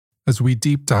as we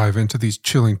deep dive into these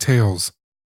chilling tales.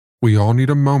 We all need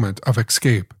a moment of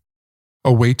escape,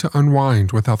 a way to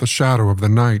unwind without the shadow of the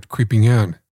night creeping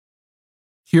in.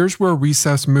 Here's where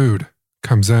Recess Mood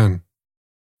comes in.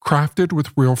 Crafted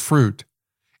with real fruit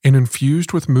and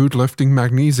infused with mood-lifting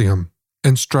magnesium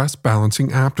and stress-balancing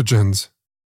adaptogens,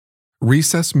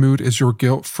 Recess Mood is your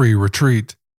guilt-free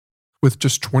retreat. With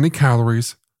just 20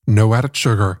 calories, no added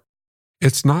sugar,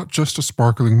 it's not just a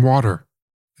sparkling water,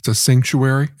 it's a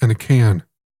sanctuary in a can.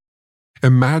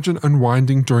 Imagine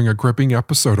unwinding during a gripping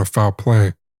episode of Foul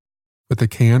Play with a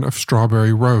can of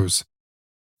strawberry rose,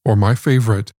 or my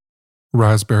favorite,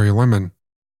 raspberry lemon,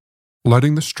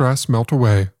 letting the stress melt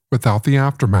away without the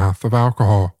aftermath of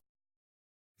alcohol.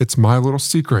 It's my little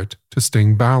secret to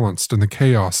staying balanced in the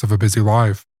chaos of a busy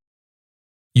life.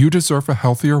 You deserve a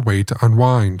healthier way to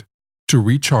unwind, to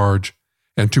recharge,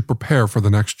 and to prepare for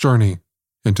the next journey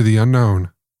into the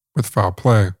unknown with Foul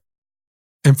Play.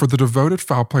 And for the devoted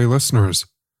Foul Play listeners,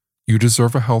 you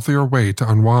deserve a healthier way to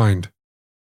unwind.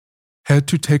 Head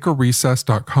to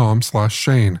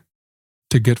takearecess.com/Shane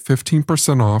to get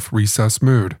 15% off Recess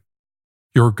Mood,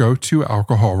 your go-to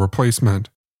alcohol replacement.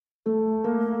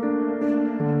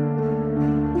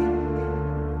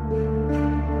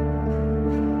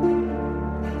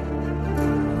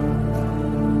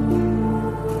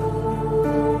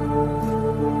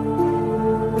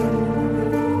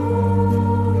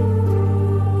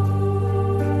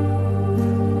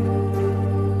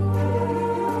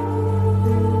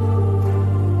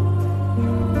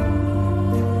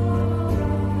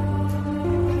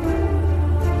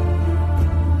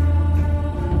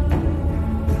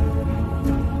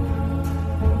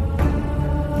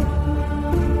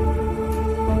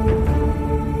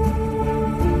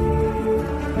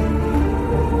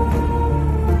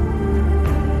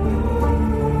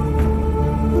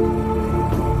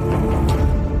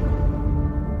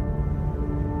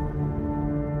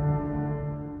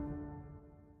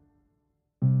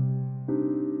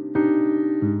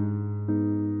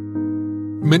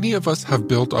 Many of us have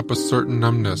built up a certain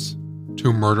numbness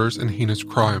to murders and heinous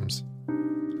crimes,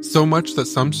 so much that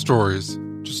some stories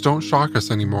just don't shock us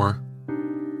anymore.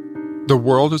 The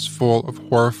world is full of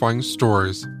horrifying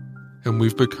stories, and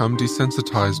we've become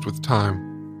desensitized with time.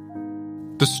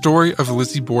 The story of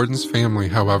Lizzie Borden's family,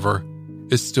 however,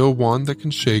 is still one that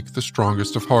can shake the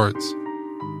strongest of hearts.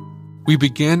 We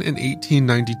begin in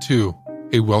 1892.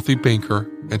 A wealthy banker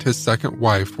and his second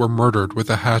wife were murdered with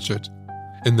a hatchet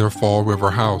in their Fall River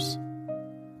house.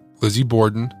 Lizzie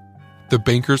Borden, the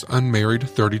banker's unmarried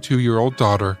 32-year-old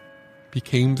daughter,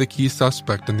 became the key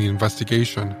suspect in the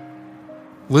investigation.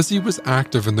 Lizzie was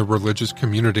active in the religious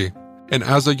community, and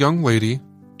as a young lady,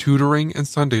 tutoring in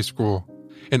Sunday school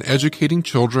and educating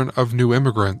children of new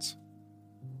immigrants.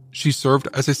 She served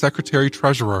as a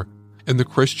secretary-treasurer in the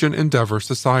Christian Endeavor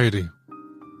Society.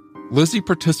 Lizzie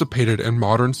participated in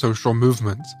modern social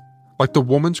movements, like the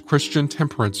Women's Christian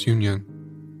Temperance Union.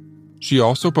 She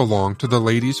also belonged to the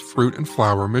Ladies' Fruit and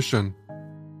Flower Mission.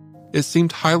 It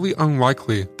seemed highly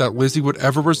unlikely that Lizzie would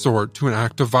ever resort to an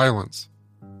act of violence.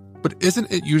 But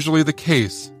isn't it usually the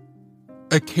case?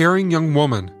 A caring young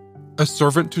woman, a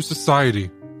servant to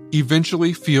society,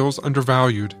 eventually feels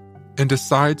undervalued and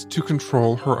decides to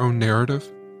control her own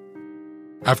narrative.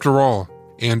 After all,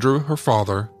 Andrew, her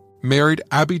father, married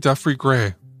Abby Duffrey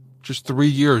Gray just 3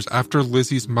 years after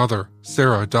Lizzie's mother,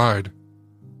 Sarah, died.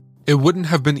 It wouldn't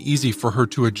have been easy for her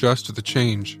to adjust to the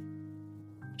change.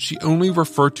 She only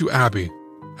referred to Abby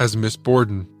as Miss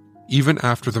Borden, even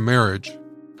after the marriage,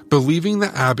 believing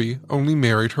that Abby only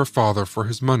married her father for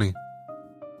his money.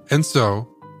 And so,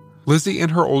 Lizzie and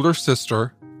her older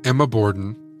sister, Emma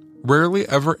Borden, rarely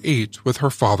ever ate with her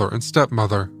father and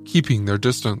stepmother, keeping their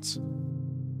distance.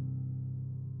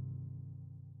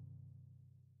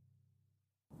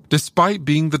 Despite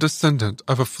being the descendant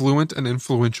of affluent and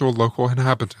influential local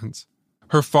inhabitants,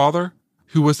 her father,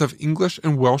 who was of English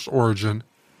and Welsh origin,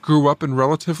 grew up in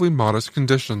relatively modest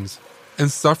conditions and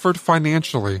suffered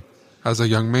financially as a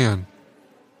young man.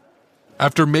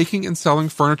 After making and selling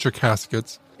furniture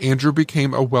caskets, Andrew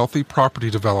became a wealthy property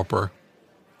developer.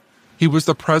 He was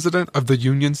the president of the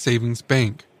Union Savings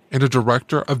Bank and a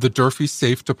director of the Durfee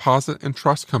Safe Deposit and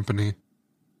Trust Company.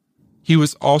 He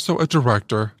was also a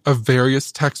director of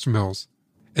various text mills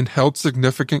and held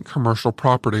significant commercial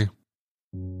property.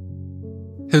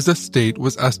 His estate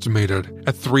was estimated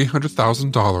at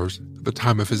 $300,000 at the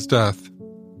time of his death.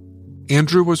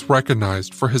 Andrew was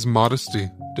recognized for his modesty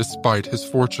despite his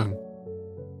fortune.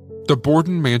 The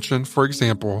Borden mansion, for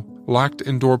example, lacked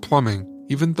indoor plumbing,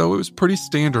 even though it was pretty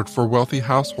standard for wealthy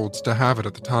households to have it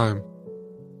at the time.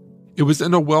 It was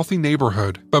in a wealthy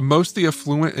neighborhood, but most of the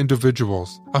affluent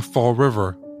individuals of Fall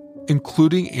River,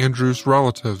 including Andrew's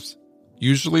relatives,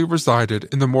 usually resided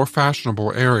in the more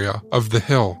fashionable area of the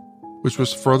Hill, which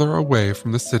was further away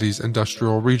from the city's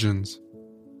industrial regions.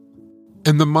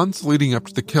 In the months leading up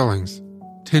to the killings,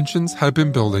 tensions had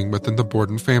been building within the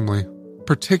Borden family,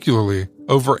 particularly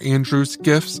over Andrew's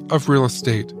gifts of real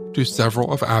estate to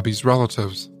several of Abby's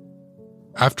relatives.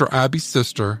 After Abby's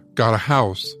sister got a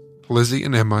house, Lizzie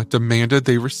and Emma demanded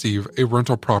they receive a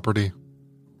rental property.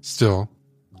 Still,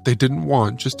 they didn't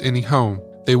want just any home.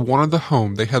 They wanted the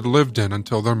home they had lived in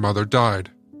until their mother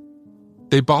died.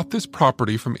 They bought this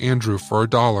property from Andrew for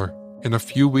 $1, and a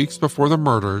few weeks before the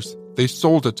murders, they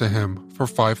sold it to him for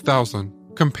 $5,000.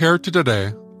 Compared to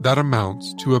today, that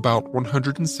amounts to about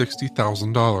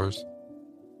 $160,000.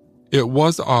 It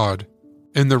was odd,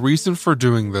 and the reason for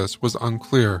doing this was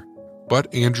unclear,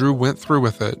 but Andrew went through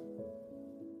with it.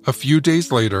 A few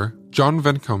days later, John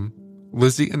Vincom,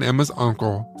 Lizzie and Emma's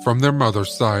uncle from their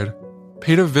mother's side,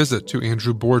 paid a visit to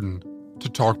Andrew Borden to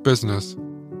talk business.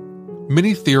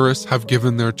 Many theorists have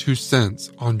given their 2 cents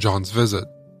on John's visit,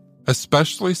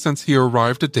 especially since he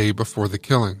arrived a day before the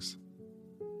killings.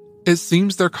 It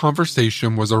seems their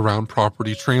conversation was around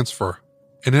property transfer,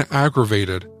 and it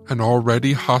aggravated an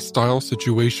already hostile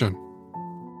situation.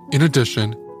 In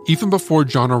addition, even before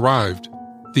John arrived,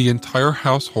 the entire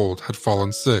household had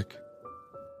fallen sick.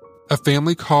 A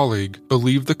family colleague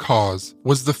believed the cause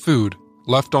was the food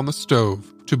left on the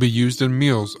stove to be used in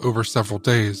meals over several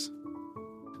days.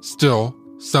 Still,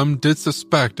 some did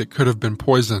suspect it could have been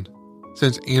poison,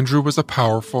 since Andrew was a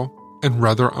powerful and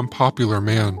rather unpopular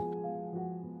man.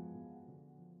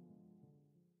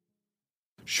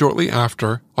 Shortly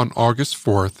after, on August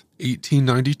 4th,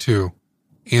 1892,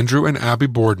 Andrew and Abby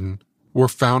Borden were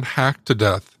found hacked to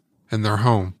death in their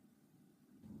home.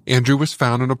 Andrew was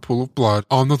found in a pool of blood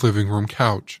on the living room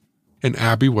couch, and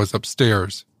Abby was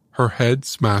upstairs, her head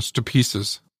smashed to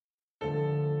pieces.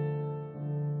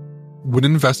 When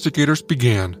investigators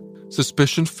began,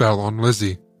 suspicion fell on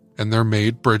Lizzie and their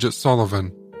maid Bridget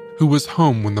Sullivan, who was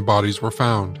home when the bodies were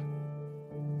found.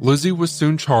 Lizzie was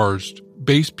soon charged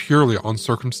based purely on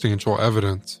circumstantial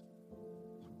evidence.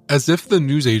 As if the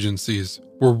news agencies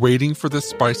were waiting for this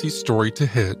spicy story to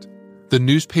hit, the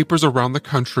newspapers around the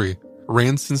country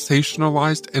ran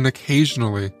sensationalized and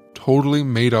occasionally totally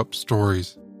made-up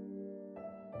stories.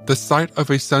 The sight of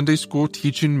a Sunday school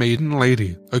teaching maiden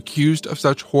lady accused of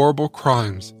such horrible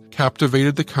crimes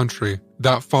captivated the country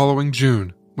that following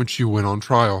June when she went on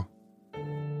trial.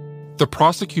 The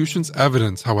prosecution's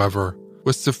evidence, however,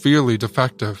 was severely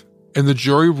defective, and the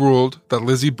jury ruled that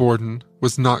Lizzie Borden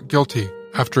was not guilty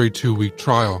after a 2-week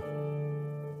trial.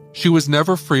 She was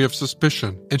never free of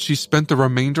suspicion, and she spent the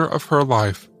remainder of her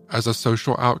life as a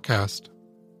social outcast.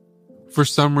 For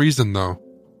some reason, though,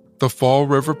 the Fall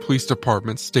River Police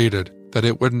Department stated that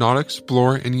it would not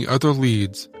explore any other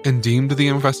leads and deemed the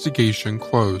investigation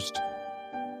closed.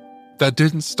 That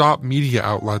didn't stop media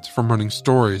outlets from running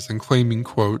stories and claiming,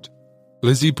 quote,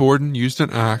 Lizzie Borden used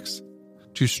an axe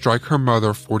to strike her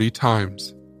mother 40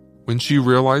 times. When she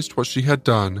realized what she had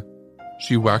done,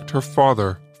 she whacked her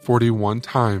father 41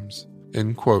 times,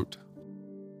 end quote.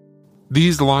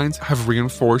 These lines have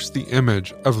reinforced the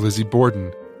image of Lizzie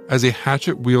Borden as a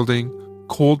hatchet-wielding,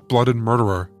 cold-blooded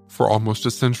murderer for almost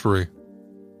a century.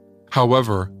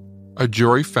 However, a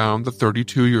jury found the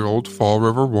 32-year-old Fall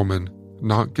River woman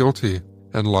not guilty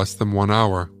in less than 1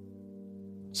 hour.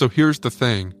 So here's the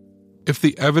thing. If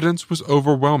the evidence was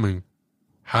overwhelming,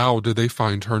 how did they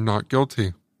find her not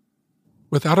guilty?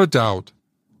 Without a doubt,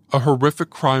 a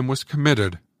horrific crime was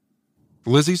committed.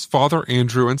 Lizzie's father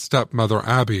Andrew and stepmother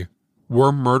Abby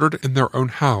were murdered in their own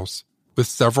house with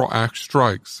several axe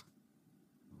strikes.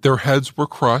 Their heads were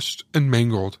crushed and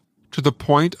mangled to the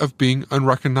point of being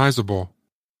unrecognizable.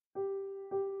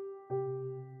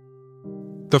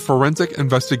 The forensic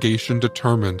investigation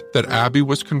determined that Abby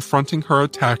was confronting her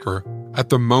attacker at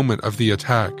the moment of the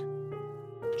attack.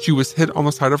 She was hit on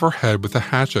the side of her head with a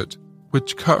hatchet,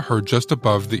 which cut her just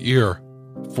above the ear,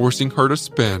 forcing her to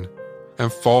spin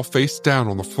and fall face down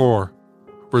on the floor,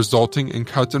 resulting in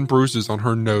cuts and bruises on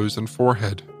her nose and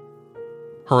forehead.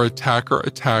 Her attacker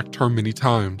attacked her many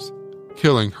times,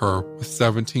 killing her with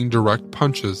 17 direct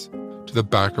punches to the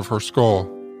back of her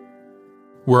skull.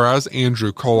 Whereas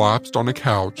Andrew collapsed on a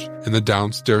couch in the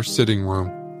downstairs sitting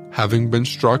room, having been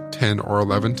struck 10 or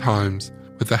 11 times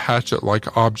with a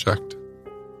hatchet-like object.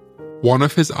 One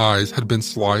of his eyes had been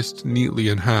sliced neatly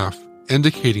in half,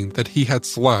 indicating that he had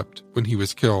slept when he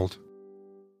was killed.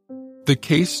 The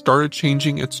case started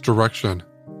changing its direction.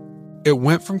 It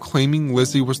went from claiming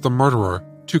Lizzie was the murderer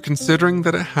to considering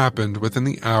that it happened within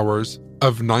the hours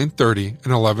of 9:30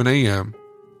 and 11 a.m.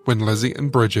 when Lizzie and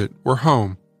Bridget were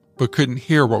home but couldn't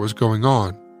hear what was going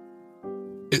on.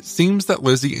 It seems that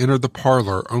Lizzie entered the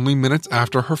parlor only minutes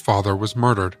after her father was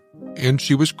murdered, and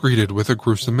she was greeted with a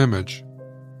gruesome image.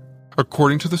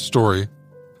 According to the story,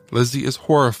 Lizzie is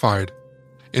horrified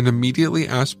and immediately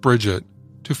asks Bridget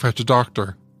to fetch a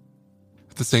doctor.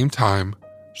 At the same time,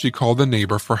 she called a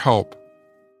neighbor for help.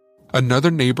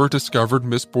 Another neighbor discovered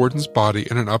Miss Borden's body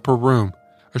in an upper room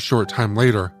a short time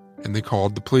later, and they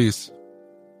called the police.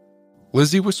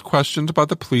 Lizzie was questioned by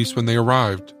the police when they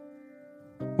arrived.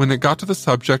 When it got to the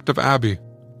subject of Abby,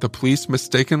 the police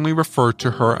mistakenly referred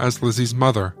to her as Lizzie's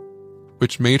mother,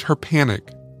 which made her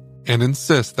panic and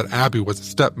insist that Abby was a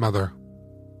stepmother.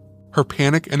 Her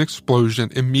panic and explosion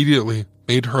immediately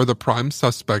made her the prime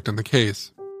suspect in the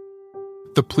case.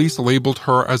 The police labeled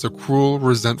her as a cruel,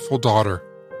 resentful daughter.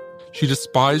 She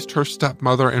despised her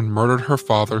stepmother and murdered her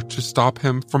father to stop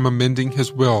him from amending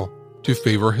his will to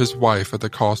favor his wife at the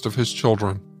cost of his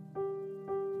children.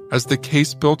 As the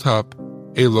case built up,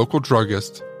 a local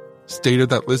druggist stated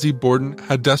that Lizzie Borden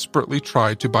had desperately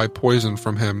tried to buy poison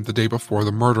from him the day before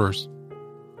the murders.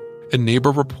 A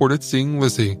neighbor reported seeing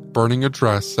Lizzie burning a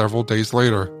dress several days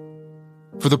later.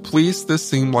 For the police, this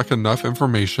seemed like enough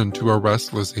information to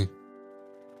arrest Lizzie.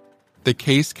 The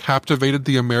case captivated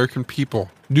the American people.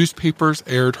 Newspapers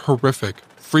aired horrific,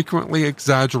 frequently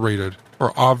exaggerated,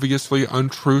 or obviously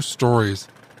untrue stories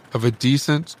of a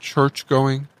decent,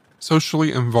 church-going,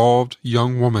 socially involved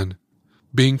young woman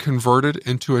being converted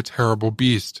into a terrible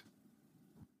beast.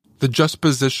 The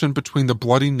juxtaposition between the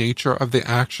bloody nature of the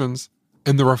actions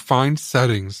and the refined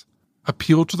settings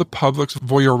appealed to the public's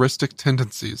voyeuristic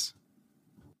tendencies.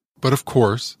 But of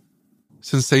course,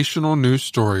 sensational news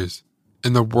stories,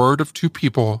 in the word of two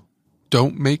people,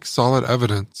 don't make solid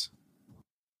evidence.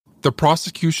 The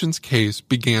prosecution's case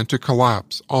began to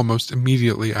collapse almost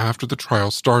immediately after the trial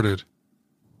started.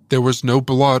 There was no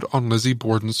blood on Lizzie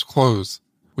Borden's clothes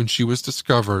when she was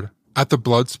discovered at the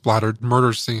blood-splattered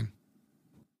murder scene.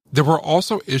 There were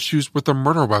also issues with the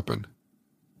murder weapon.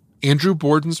 Andrew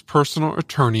Borden's personal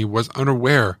attorney was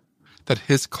unaware that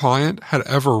his client had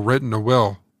ever written a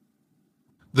will.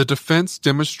 The defense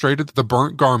demonstrated that the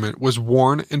burnt garment was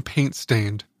worn and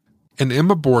paint-stained, and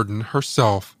Emma Borden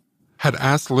herself had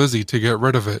asked Lizzie to get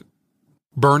rid of it.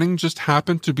 Burning just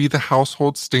happened to be the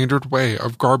household's standard way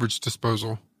of garbage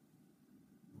disposal.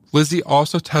 Lizzie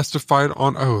also testified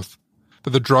on oath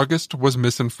that the druggist was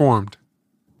misinformed.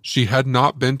 She had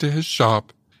not been to his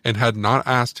shop and had not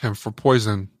asked him for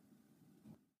poison.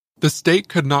 The state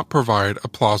could not provide a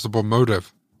plausible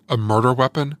motive, a murder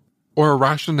weapon, or a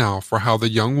rationale for how the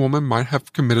young woman might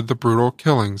have committed the brutal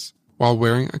killings while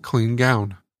wearing a clean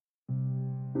gown.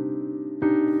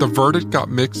 The verdict got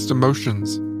mixed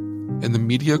emotions, and the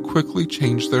media quickly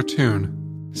changed their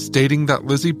tune, stating that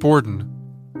Lizzie Borden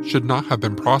should not have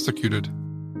been prosecuted.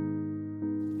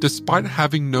 Despite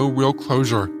having no real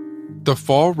closure, the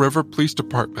Fall River Police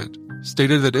Department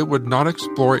stated that it would not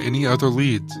explore any other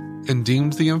leads and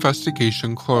deemed the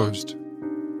investigation closed.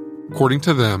 According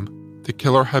to them, the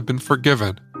killer had been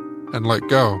forgiven and let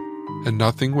go, and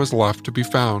nothing was left to be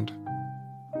found.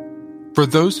 For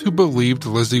those who believed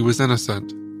Lizzie was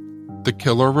innocent, the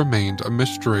killer remained a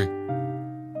mystery.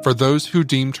 For those who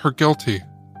deemed her guilty,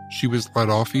 she was let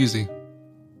off easy.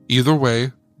 Either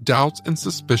way, doubts and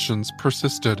suspicions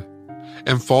persisted,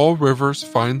 and Fall River's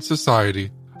fine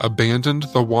society abandoned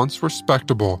the once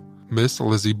respectable Miss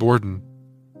Lizzie Borden.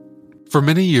 For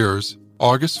many years,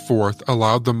 August 4th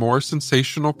allowed the more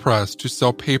sensational press to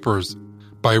sell papers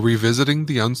by revisiting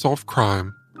the unsolved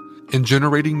crime and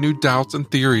generating new doubts and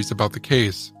theories about the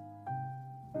case.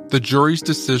 The jury's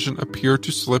decision appeared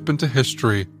to slip into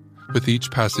history with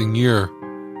each passing year.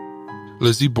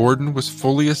 Lizzie Borden was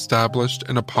fully established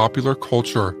in a popular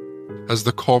culture as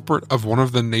the culprit of one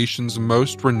of the nation's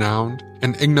most renowned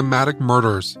and enigmatic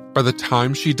murders by the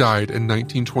time she died in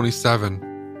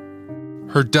 1927.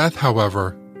 Her death,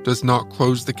 however, does not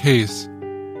close the case.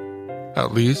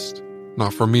 At least,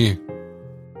 not for me.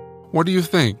 What do you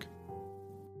think?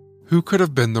 Who could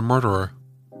have been the murderer?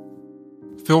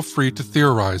 Feel free to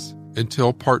theorize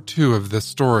until part 2 of this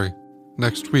story,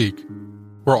 next week,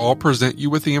 where I'll present you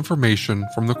with the information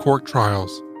from the court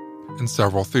trials and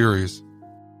several theories.